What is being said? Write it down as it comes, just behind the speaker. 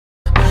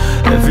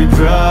every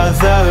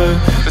brother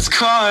that's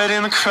caught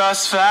in the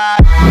crossfire.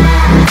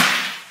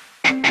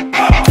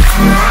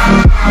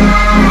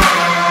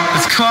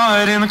 That's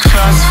caught in the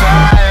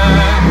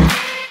crossfire.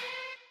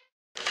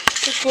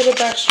 Just a little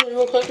backstory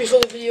real quick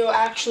before the video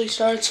actually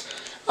starts.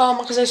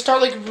 Because I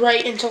start like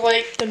right into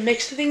like the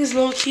mix of things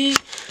low key.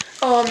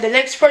 The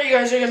next part you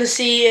guys are gonna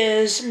see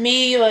is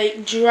me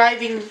like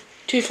driving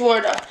to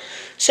Florida.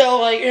 So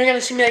like you're gonna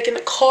see me like in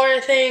the car,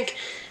 I think,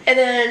 and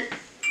then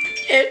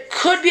it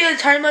could be a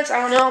time lapse. I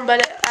don't know. I'm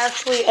about to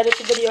actually edit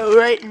the video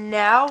right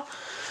now.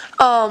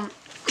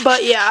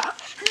 But yeah,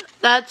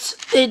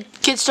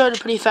 it gets started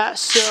pretty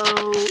fast.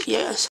 So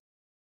yes.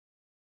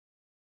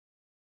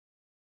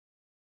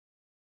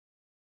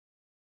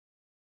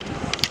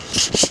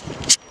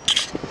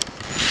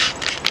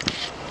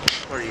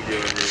 What are you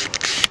doing, dude?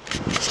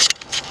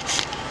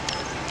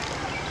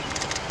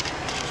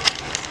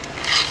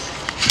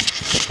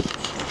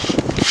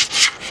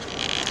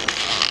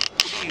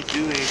 What are you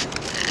doing?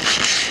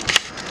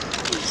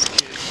 This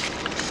kid.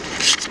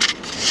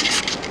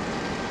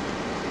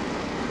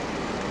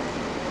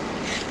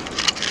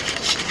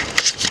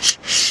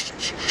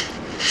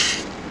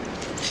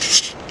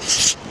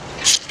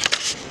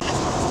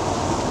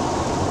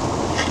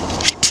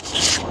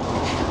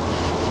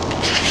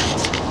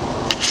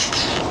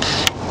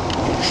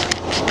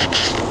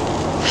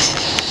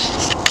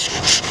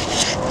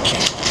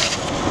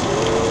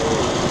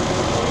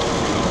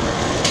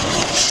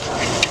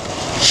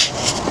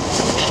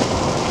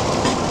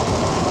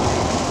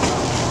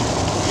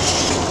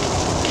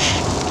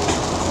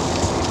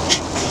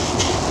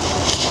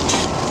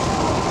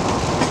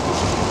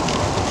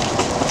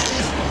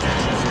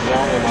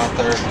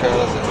 Third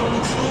cousin.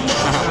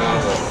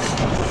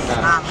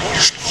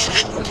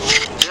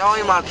 You're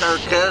only my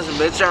third cousin,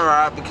 but it's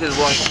alright because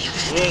like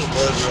we ain't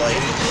blood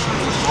related.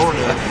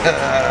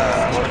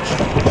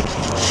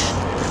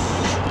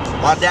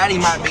 My daddy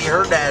might be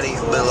her daddy,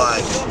 but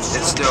like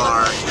it's still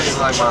alright. He's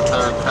like my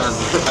third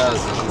cousin's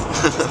cousin.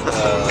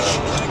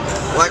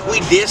 Like we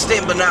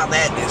distant, but not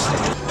that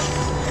distant.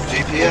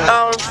 GPS.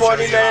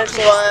 40 minutes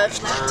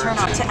left. Turn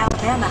off to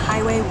Alabama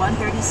Highway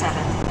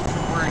 137.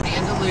 We're in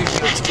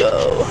Andalusia. Let's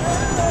go.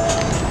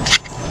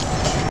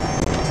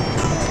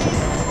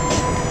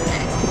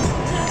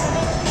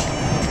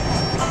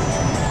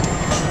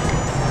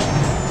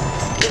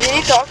 We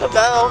can't talk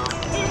about.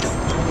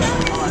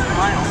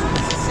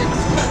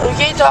 We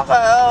can't talk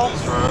about.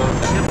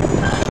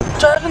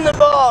 Jack in the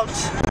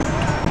Box.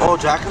 Oh,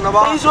 Jack in the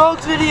Box? Please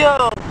Rogues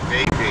video.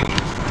 Vaping.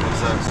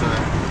 What's that say?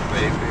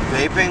 Vaping.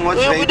 Vaping?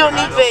 What's vaping? We don't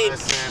need vape.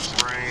 Adolescent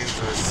brains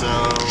are so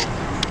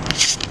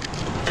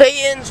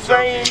Peyton's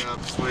brain. soaking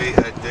up sweet,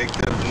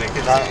 addictive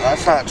nicotine.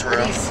 That's not true.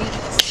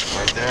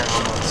 Right there,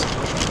 almost.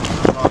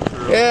 Not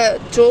true. Yeah,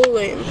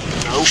 totally.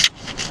 Nope.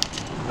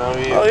 No,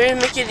 you. Oh, you're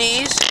Mickey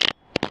D's?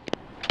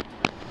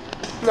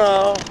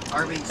 No.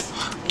 Arby's.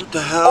 What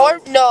the hell?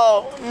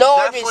 No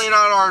Arby's. Definitely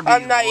not Arby's.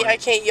 I'm not. I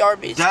can't eat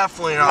Arby's.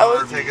 Definitely not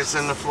Arby's. Take us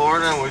into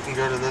Florida and we can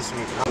go to this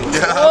one.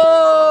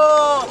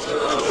 Whoa!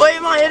 Wait,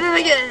 am I hit it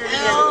again?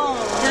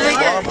 Hit it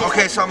again.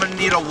 Okay, so I'm gonna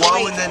need a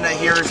whoa and then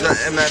here's the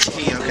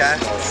MFT, okay?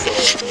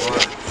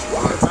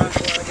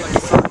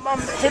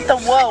 Hit the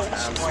whoa.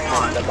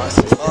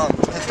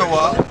 Hit the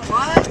whoa.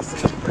 What?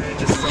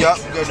 Yup,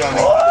 go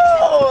dummy.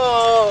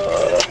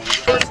 Whoa!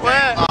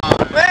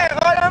 Where?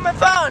 Hold on my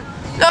phone.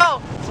 No.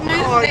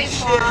 Stay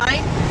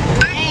fine.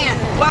 And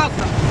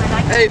welcome.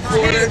 Hey,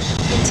 Florida.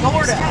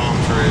 Florida.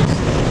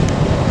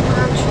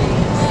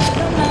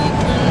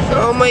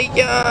 Oh my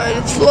God!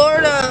 It's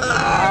Florida.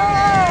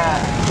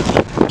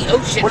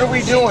 Ocean. What are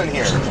we doing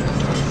here?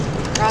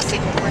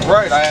 Crossing.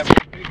 Right, I have.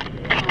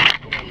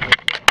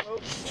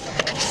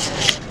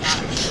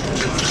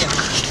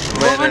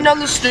 Moving down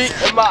the street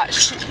in my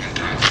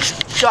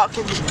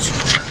shocking,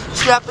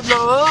 snapping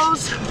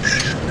nose.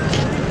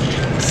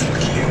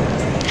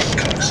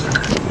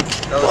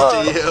 That was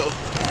to you.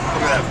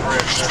 Look at that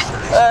brick.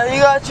 You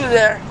got you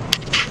there.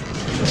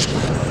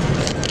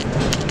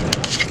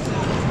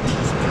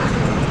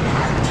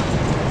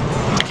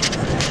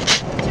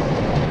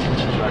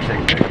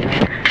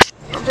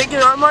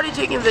 I'm already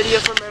taking video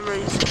for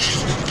memories.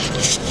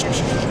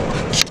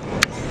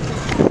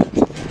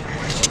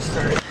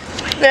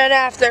 Then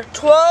after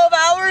 12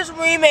 hours,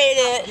 we made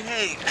it.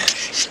 Hey.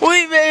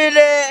 We made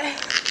it.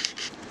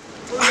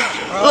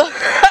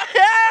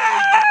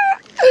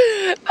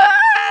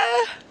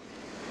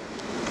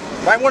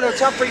 Might want to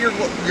top for your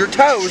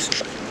toes.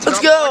 Let's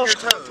Top go. on your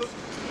toes.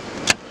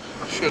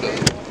 I should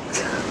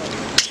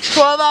have.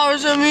 12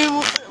 hours and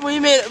we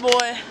made it,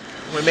 boy.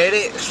 We made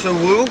it. So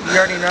woo, you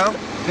already know.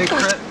 Big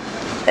crit.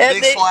 Yeah,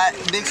 Big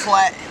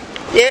flat.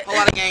 Yeah. A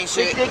lot of gang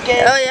shit. Oh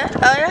yeah.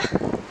 Oh yeah.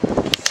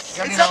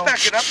 It's up,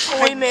 back it up.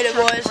 We made it,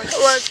 boys.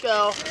 Let's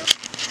go.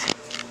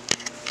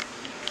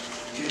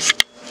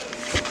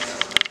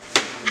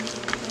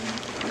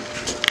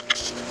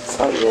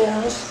 Oh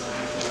yeah.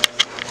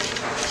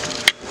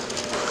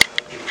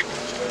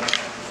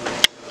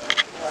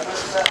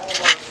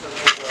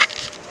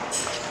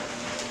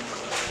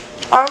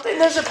 I don't think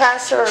there's a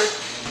password.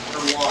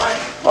 For what?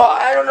 Well,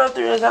 I don't know if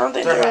there is. I don't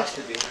think there is. has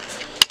to be.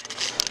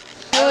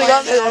 You really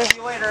got me there. See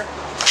you later.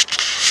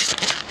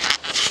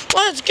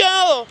 Let's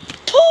go!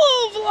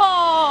 Pool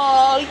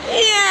vlog!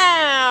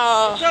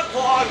 Yeah! What's up,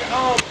 vlog?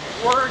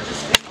 We're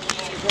just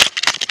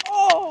thinking.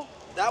 Oh!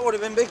 That would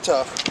have been big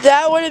tough.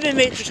 That would have been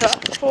major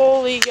tough.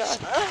 Holy God.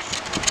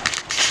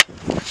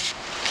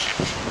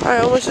 I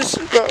almost just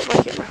broke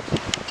my camera.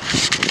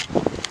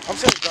 I'm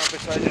just gonna drop it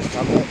so I just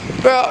drop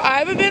it. Bro, I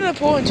haven't been in the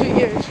pool in 2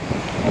 years.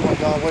 Oh my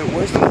God, wait,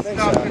 where's the fence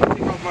at?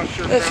 Take off my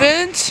shirt. The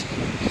fence?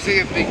 See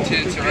a big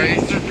tits, alright?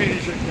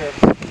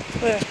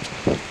 Where?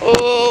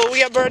 Oh,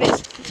 we got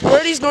birdies.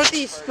 Birdies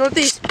northeast.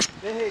 Northeast.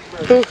 Hey,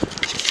 Ooh.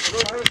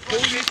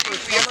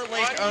 Hammer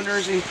Lake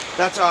owners, and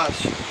that's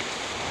us.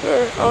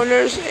 We're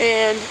owners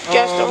and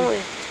guests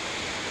only.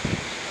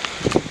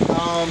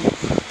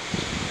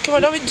 Come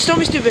on, don't be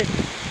stupid.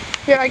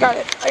 Here, I got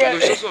it. I got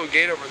There's it. also a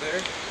gate over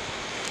there.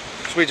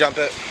 Should we jump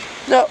it?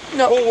 No,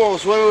 no. Pool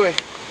rules, wait.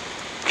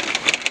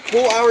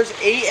 Pool hours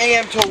 8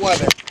 a.m. to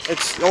 11.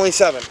 It's only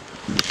 7.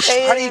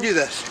 How do you do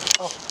this?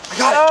 Oh, I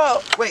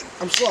got it. Wait,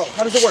 I'm slow.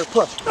 How does it work?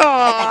 Push.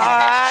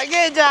 Oh,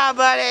 good job,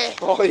 buddy.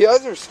 Oh, you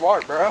guys are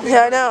smart, bro.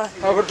 Yeah, I know.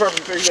 I would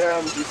probably figure that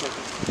out and do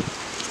something.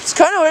 It's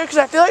kind of weird because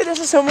I feel like this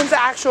is someone's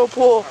actual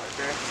pool.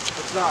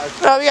 It's not.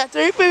 Oh, we got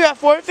 3 feet, we got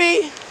 4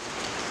 feet.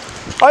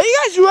 Are you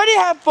guys ready to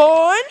have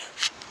fun?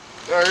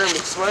 Oh, you're gonna be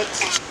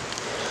sweats.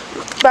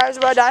 Battery's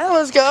about to die.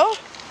 Let's go.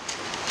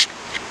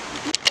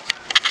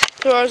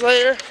 2 hours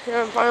later, and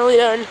I'm finally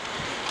done.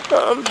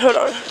 Hold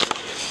on.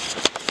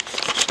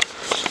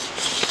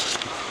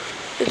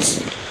 It's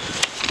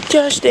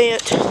gosh dang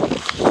it.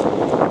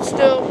 It's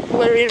still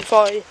glittery and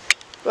foggy,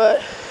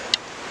 but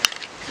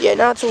yeah,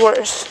 now it's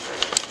worse.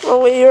 Well,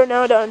 we're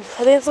now done.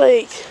 I think it's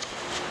like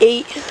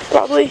 8,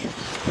 probably.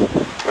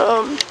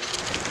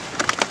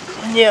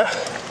 Yeah.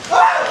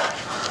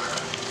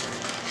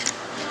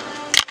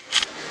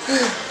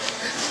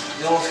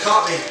 You almost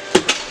caught me.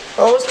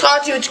 Almost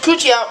caught you. It's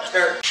coochie out.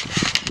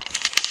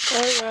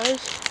 Alright,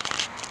 guys.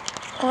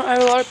 I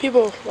have a lot of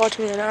people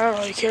watching me, and I don't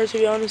really care, to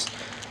be honest.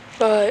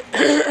 But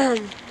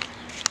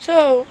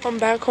so I'm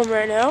back home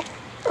right now.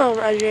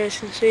 As you guys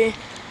can see,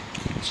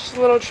 it's just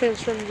a little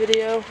transform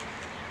video.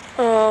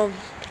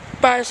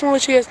 But I just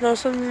want to let you guys know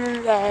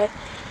something, that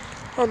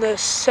on the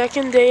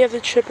 2nd day of the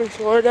trip in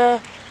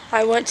Florida,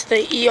 I went to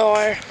the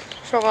ER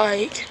for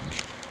like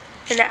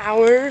an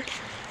hour,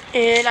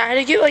 and I had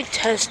to get like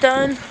tests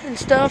done and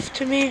stuff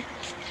to me.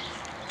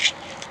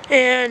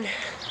 And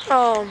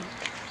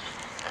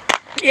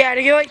yeah, I had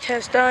to get like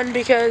tests done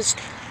because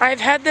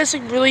I've had this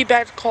like really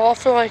bad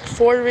cough for like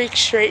 4 weeks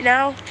straight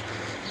now,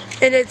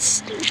 and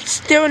it's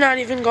still not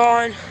even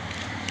gone.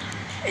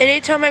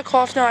 Anytime I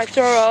cough now, I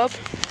throw up,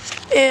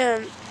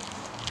 and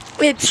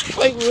it's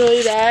like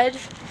really bad.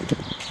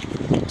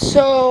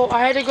 So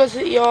I had to go to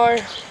the ER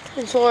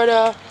in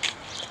Florida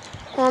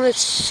on the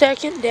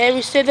 2nd day.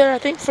 We stayed there, I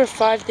think, for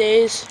 5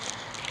 days.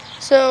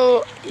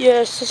 So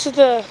yes, this is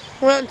the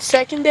went on the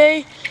 2nd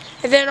day,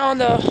 and then on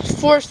the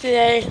 4th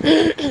day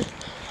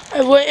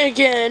I went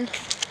again,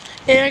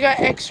 and I got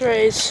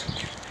X-rays,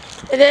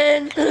 and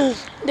then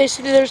they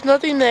said there's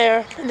nothing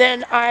there, and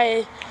then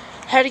I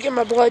had to get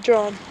my blood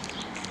drawn.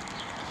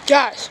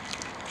 Guys,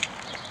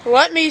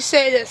 let me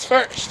say this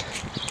first.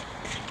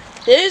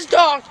 This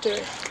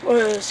doctor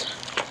was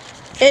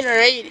in her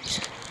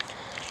 80s.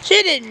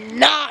 She did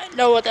not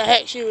know what the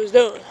heck she was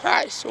doing,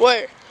 I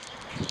swear.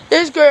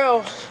 This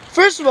girl,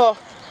 first of all,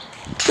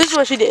 this is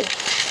what she did.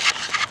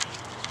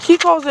 She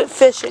calls it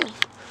fishing.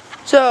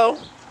 So,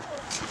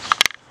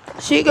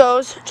 she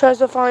goes, tries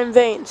to find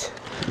veins,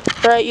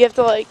 right? You have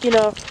to like, you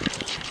have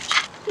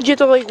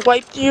to like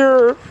wipe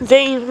your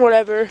vein,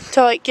 whatever,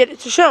 to like get it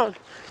to shown.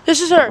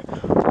 This is her.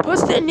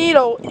 Puts the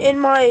needle in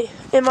my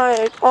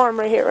arm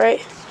right here,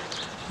 right?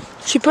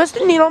 She puts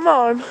the needle in my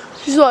arm.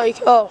 She's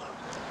like, oh,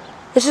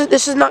 this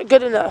is not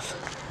good enough.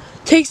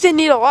 Takes the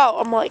needle out.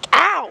 I'm like,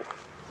 ow!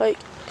 Like,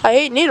 I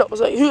hate needles.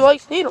 Like, who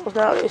likes needles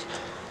nowadays?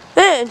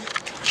 Then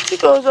she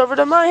goes over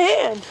to my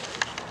hand.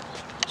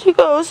 She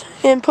goes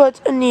and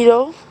puts a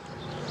needle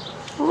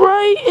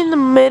right in the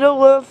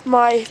middle of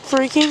my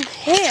freaking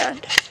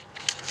hand.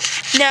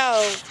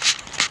 Now,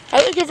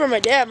 I look over at my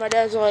dad. My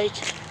dad's like,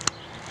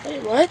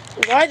 wait, what?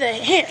 Why the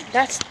hand?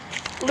 That's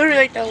literally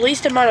like the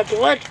least amount of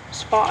blood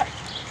spot.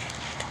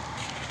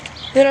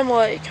 Then I'm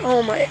like,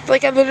 oh my,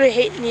 like I literally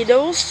hate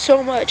needles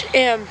so much.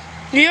 And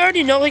you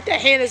already know like the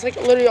hand is like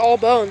literally all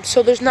bone,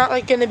 so there's not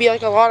like gonna be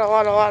like a lot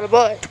of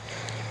blood.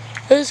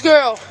 This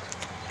girl,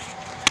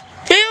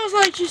 feels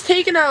like she's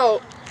taking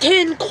out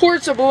 10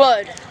 quarts of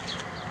blood.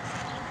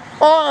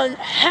 On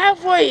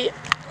halfway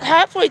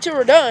till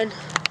we're done,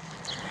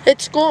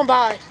 it's going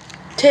by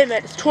 10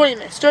 minutes, 20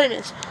 minutes, 30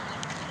 minutes.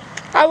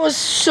 I was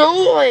so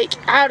like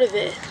out of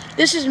it.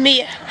 This is me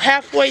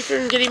halfway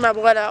through getting my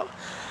blood out.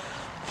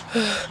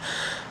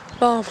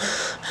 Mom,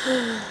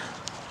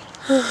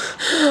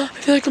 I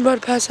feel like I'm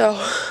about to pass out.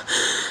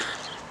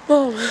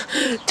 Mom,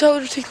 tell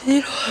her to take the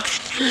needle out.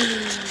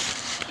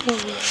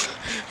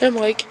 And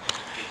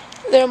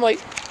I'm like,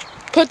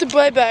 put the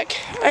blade back.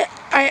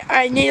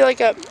 I need like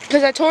a,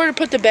 because I told her to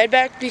put the bed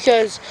back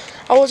because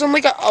I was in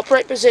like an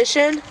upright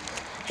position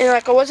and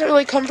like I wasn't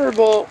really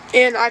comfortable,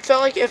 and I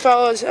felt like if I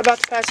was about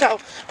to pass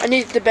out, I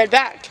needed the bed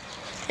back.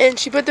 And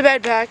she put the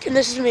bed back, and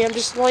this is me. I'm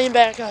just laying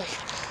back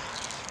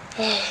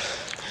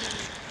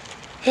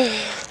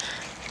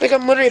like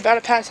I'm literally about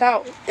to pass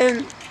out.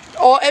 And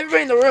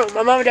everybody in the room,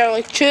 my mom and dad are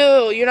like,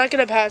 chill, you're not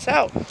gonna pass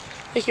out.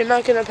 Like, you're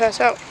not gonna pass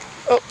out.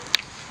 Oh,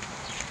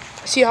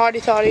 I see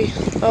Hottie Toddy.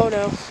 Oh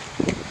no.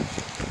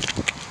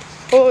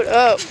 Hold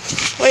up.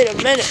 Wait a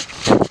minute.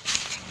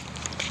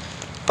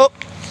 Oh,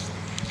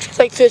 it's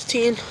like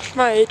 15,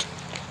 my age.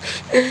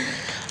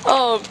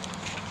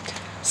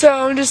 So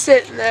I'm just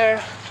sitting there.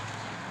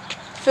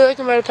 I feel like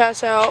I'm about to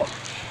pass out.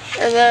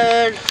 And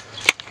then,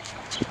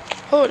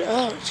 hold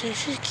up,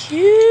 she's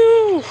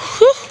cute.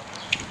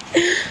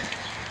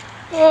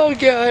 Oh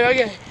god,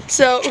 okay.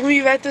 So let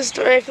me back this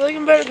story. I feel like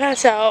I'm about to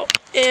pass out,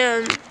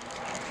 and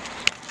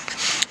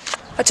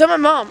I tell my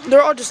mom.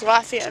 They're all just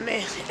laughing at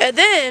me, and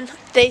then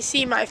they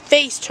see my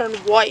face turn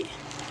white,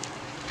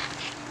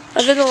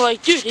 and then they're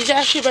like, "Dude, he's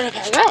actually about to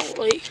pass out."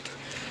 Like,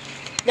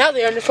 now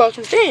they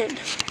understand.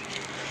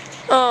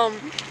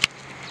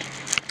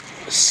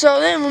 So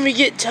then when we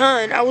get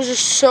done, I was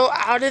just so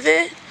out of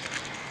it.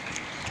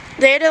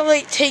 They had to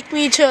like take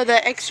me to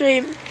the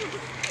X-ray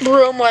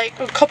room, like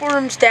a couple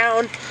rooms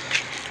down.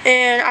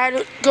 And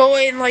I'd go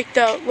in like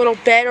the little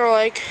bed or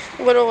like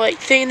little like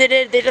thing they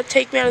did. They'd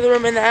take me out of the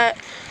room in that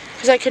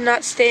because I could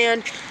not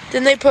stand.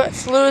 Then they put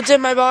fluids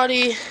in my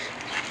body.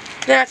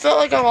 Then I felt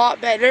like a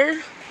lot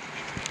better.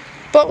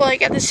 But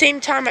like at the same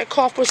time, my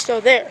cough was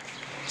still there.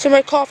 So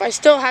my cough, I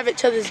still have it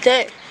to this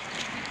day.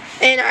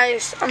 And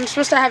I'm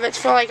supposed to have it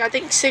for like I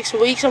think 6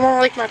 weeks. I'm on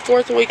like my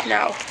 4th week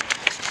now.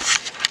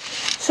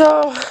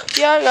 So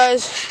yeah,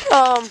 guys.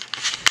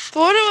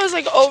 Florida was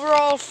like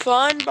overall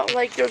fun, but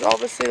like there's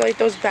obviously like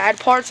those bad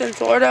parts in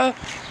Florida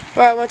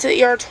where I went to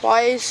the ER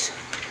twice,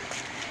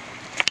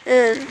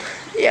 and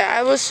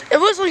yeah, it was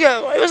like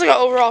an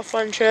overall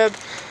fun trip.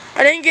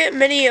 I didn't get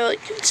many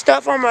like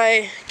stuff on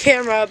my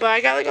camera, but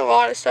I got like a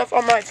lot of stuff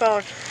on my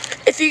phone.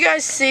 If you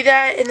guys see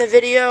that in the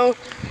video,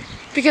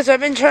 because I've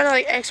been trying to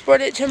like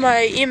export it to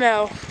my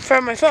email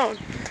from my phone,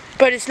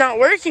 but it's not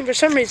working for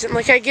some reason.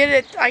 Like I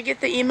get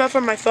the email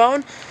from my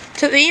phone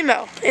to the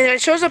email, and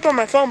it shows up on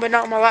my phone but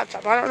not on my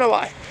laptop. I don't know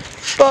why,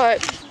 but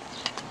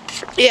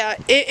yeah,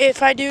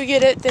 if I do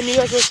get it, then you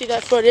guys will see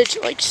that footage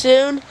like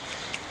soon.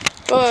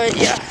 But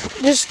yeah,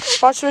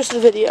 just watch the rest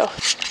of the video.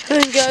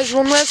 And then guys,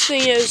 one last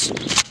thing is,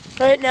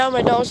 right now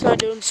my dog's not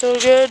doing so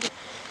good.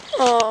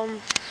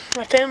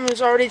 My family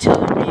was already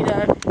telling me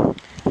that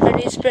I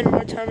need to spend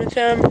more time with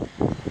him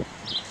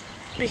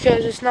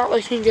because it's not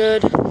looking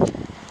good.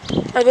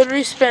 I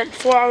literally spent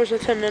 4 hours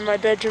with him in my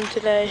bedroom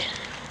today.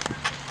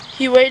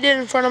 He waited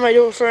in front of my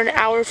door for an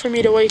hour for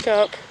me to wake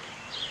up.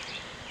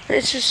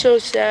 It's just so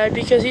sad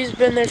because he's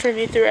been there for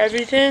me through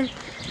everything.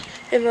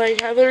 And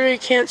like, I literally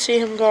can't see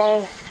him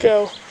go.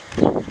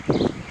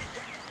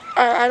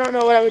 I don't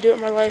know what I would do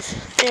with my life.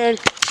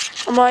 And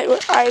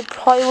I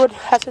probably would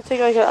have to take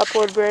like an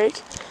upward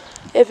break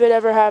if it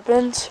ever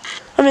happens.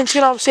 I mean, it's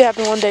gonna obviously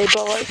happen one day,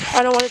 but like,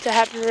 I don't want it to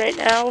happen right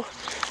now.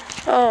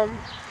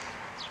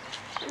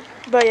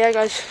 But yeah,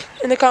 guys,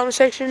 in the comment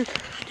section,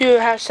 do a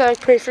hashtag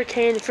pray for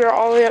Kane if you're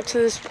all the way up to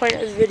this point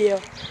of the video.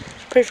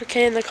 Pray for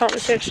Kane in the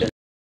comment section.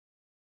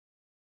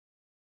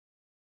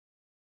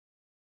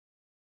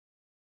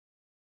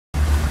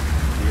 Get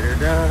her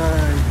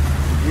done.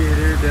 Get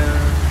her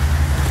done.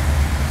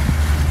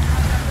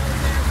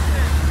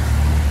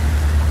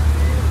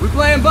 We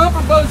playing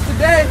bumper boats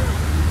today.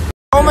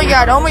 Oh my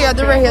god,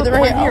 they're right here,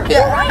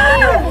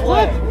 Yeah.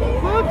 Look,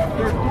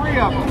 there's 3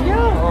 of them.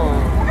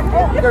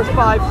 Yeah. There's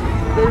 5.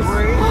 There's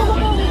 3.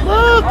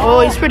 Look!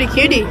 Oh, he's pretty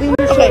cutie.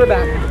 Okay,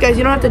 guys,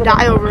 you don't have to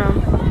die over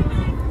him.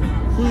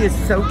 He is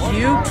so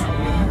cute.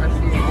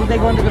 Did they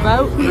go into the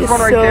boat? He is One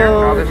right there.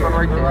 Oh, there's one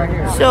right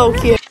there. so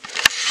cute.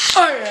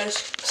 Alright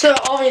guys, so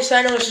obviously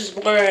I know it's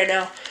just blurry right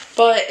now,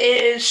 but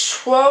it is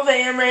 12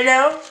 a.m. right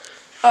now.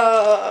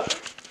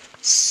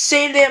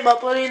 Same day I'm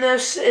uploading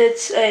this,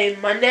 it's a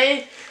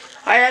Monday.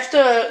 I have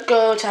to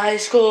go to high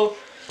school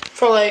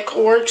for like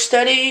work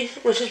study,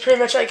 which is pretty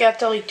much like I have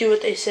to like do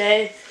what they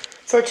say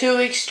for 2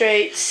 weeks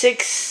straight,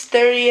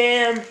 6:30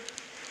 a.m.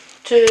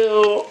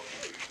 to I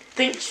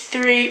think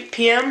 3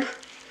 p.m.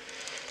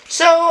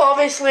 So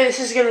obviously this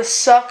is gonna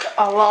suck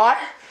a lot,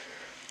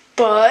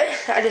 but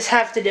I just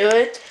have to do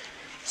it.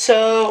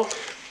 So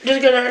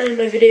just gonna end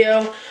my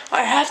video.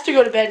 I have to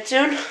go to bed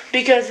soon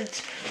because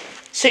it's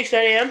 6:30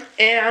 a.m.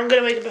 and I'm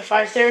gonna wake up at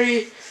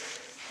 5:30.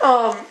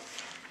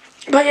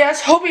 But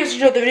yes, hope you guys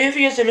enjoyed the video. If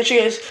you guys did, make sure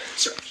you guys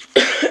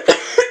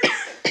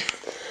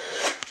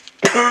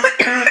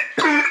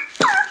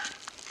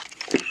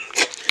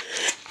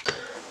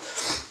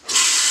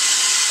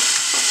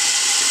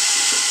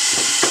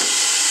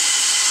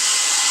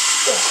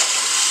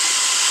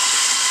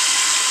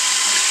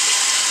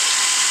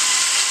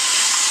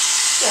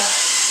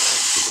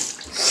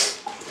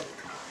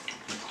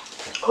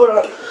hold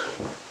on.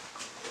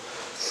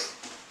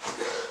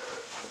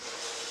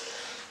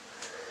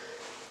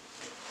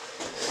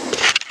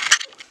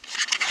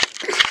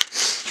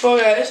 Well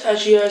guys,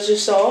 as you guys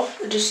just saw,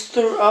 I just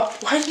threw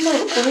up. Why is my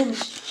orange?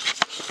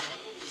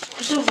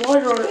 There's no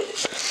water on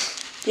it.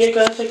 Yeah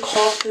guys, I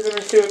coughed and then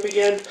I threw up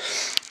again.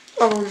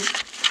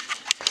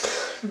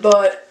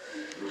 But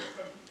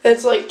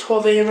it's like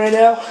 12 a.m. right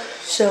now,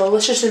 so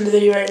let's just end the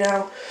video right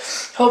now.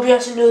 Hope you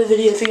guys enjoyed the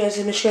video. If you guys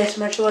did, make sure you guys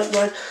smash the like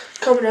button,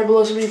 comment down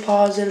below, something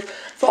positive.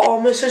 For all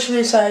my social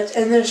media sites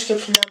in the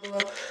description down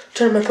below.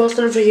 Turn on my post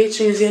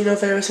notifications to get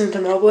notified every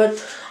single time I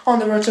upload. On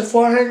the road to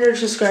 400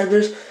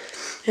 subscribers.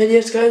 And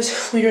yes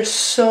guys,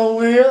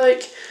 we're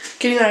like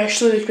getting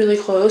actually like really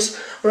close.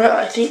 We're at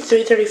I think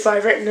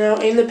 335 right now,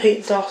 and the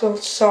Paint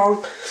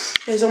song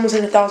is almost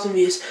at 1,000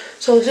 views.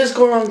 So this is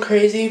going on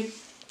crazy.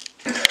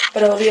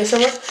 But I love you guys so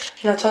much,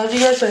 and I'll talk to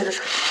you guys later.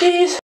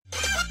 Peace!